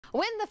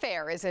When the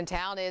fair is in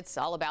town, it's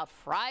all about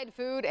fried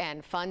food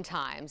and fun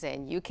times,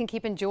 and you can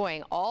keep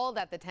enjoying all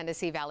that the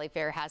Tennessee Valley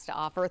Fair has to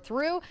offer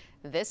through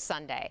this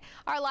Sunday.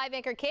 Our live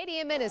anchor Katie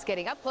Inman is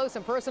getting up close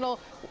and personal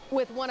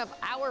with one of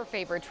our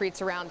favorite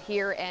treats around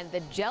here, and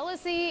the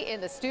jealousy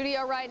in the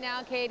studio right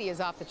now, Katie,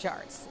 is off the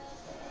charts.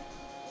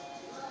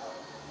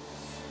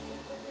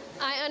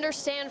 I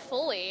understand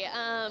fully.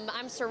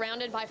 I'm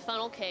surrounded by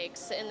funnel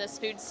cakes in this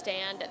food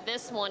stand.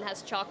 This one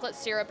has chocolate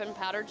syrup and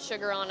powdered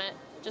sugar on it.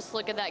 Just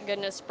look at that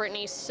goodness,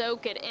 Brittany,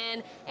 soak it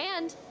in.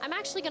 And I'm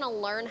actually gonna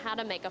learn how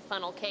to make a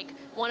funnel cake,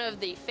 one of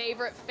the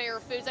favorite fair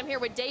foods. I'm here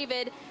with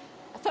David,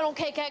 a funnel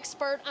cake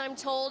expert, I'm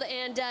told.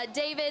 And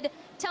David,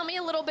 tell me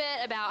a little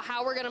bit about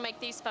how we're gonna make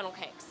these funnel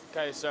cakes.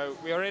 Okay, so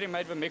we already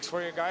made the mix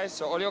for you guys.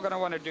 So all you're gonna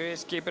wanna do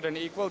is keep it an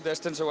equal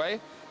distance away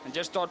and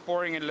just start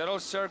pouring in little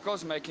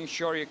circles, making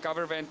sure you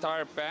cover the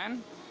entire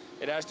pan.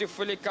 It has to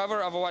fully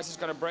cover, otherwise it's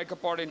gonna break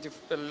apart into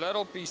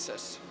little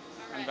pieces.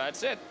 Right. And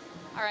that's it.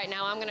 All right,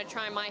 now I'm gonna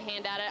try my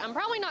hand at it. I'm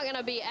probably not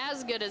gonna be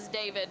as good as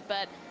David,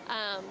 but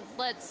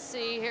let's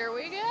see, here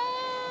we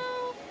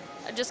go.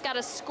 I just gotta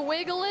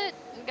squiggle it,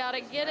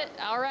 gotta get it.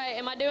 All right,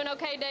 am I doing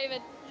okay,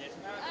 David? Yes,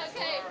 ma'am.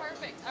 Okay,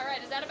 perfect. All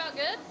right, is that about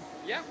good?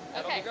 Yeah,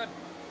 that'll be good.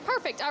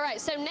 Perfect, all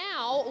right, so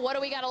now what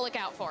do we gotta look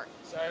out for?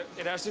 So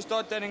it has to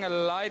start turning a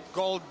light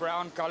gold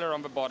brown color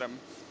on the bottom.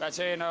 That's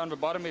how you know on the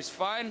bottom is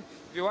fine.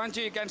 If you want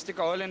to, you can stick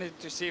a hole in it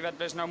to see that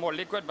there's no more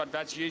liquid, but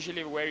that's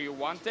usually where you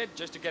want it,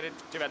 just to get it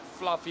to that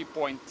fluffy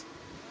point.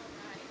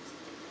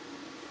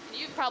 Right.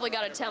 You've probably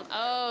got to tell,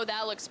 oh,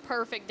 that looks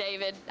perfect,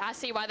 David. I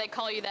see why they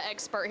call you the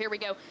expert. Here we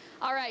go.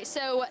 All right,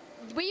 so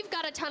we've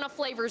got a ton of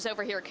flavors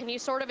over here. Can you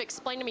sort of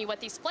explain to me what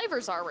these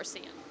flavors are we're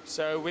seeing?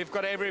 So we've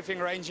got everything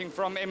ranging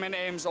from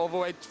M&Ms all the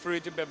way through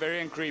to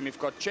Bavarian cream. We've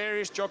got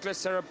cherries, chocolate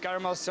syrup,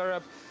 caramel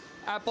syrup,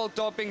 apple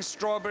topping,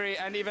 strawberry,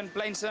 and even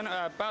plain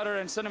powder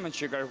and cinnamon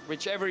sugar,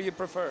 whichever you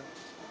prefer.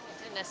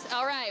 Goodness.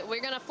 All right,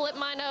 we're gonna flip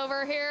mine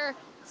over here,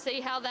 see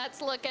how that's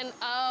looking.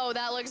 Oh,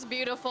 that looks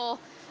beautiful.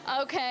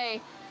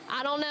 Okay,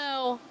 I don't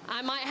know.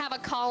 I might have a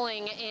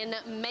calling in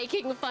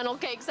making funnel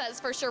cakes, that's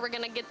for sure. We're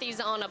gonna get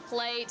these on a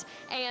plate.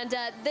 And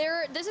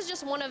this is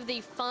just one of the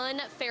fun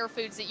fair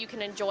foods that you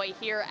can enjoy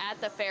here at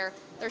the fair.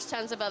 There's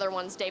tons of other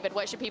ones, David.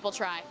 What should people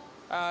try?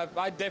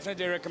 I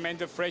definitely recommend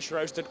the fresh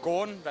roasted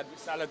corn that we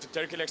sell at the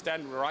turkey leg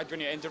stand right when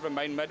you enter the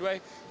main midway.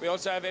 We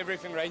also have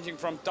everything ranging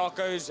from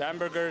tacos,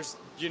 hamburgers,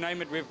 you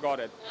name it, we've got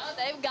it. Oh,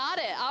 they've got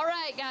it. All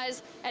right,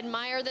 guys,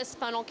 admire this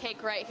funnel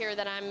cake right here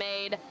that I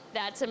made.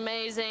 That's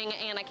amazing,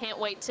 and I can't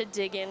wait to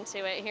dig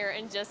into it here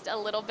in just a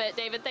little bit.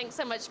 David, thanks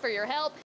so much for your help.